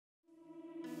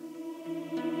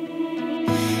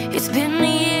It's been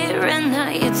a year and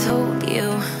I told you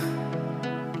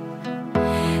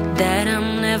that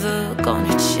I'm never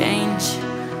gonna change,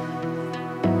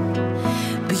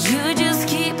 but you just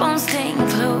keep on staying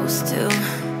close to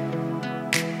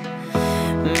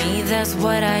me. That's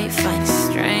what I find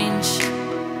strange.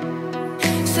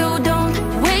 So don't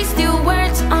waste your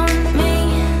words on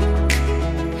me.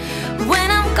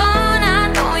 When I'm gone,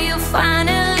 I know you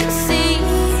finally see.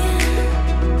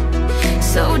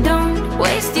 So don't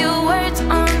waste your words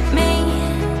on me.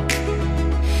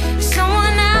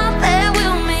 Someone out there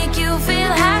will make you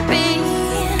feel happy.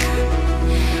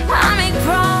 I make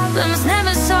problems,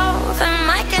 never solve them.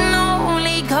 I can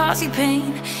only cause you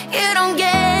pain. You don't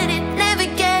get it, never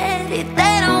get it.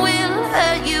 They don't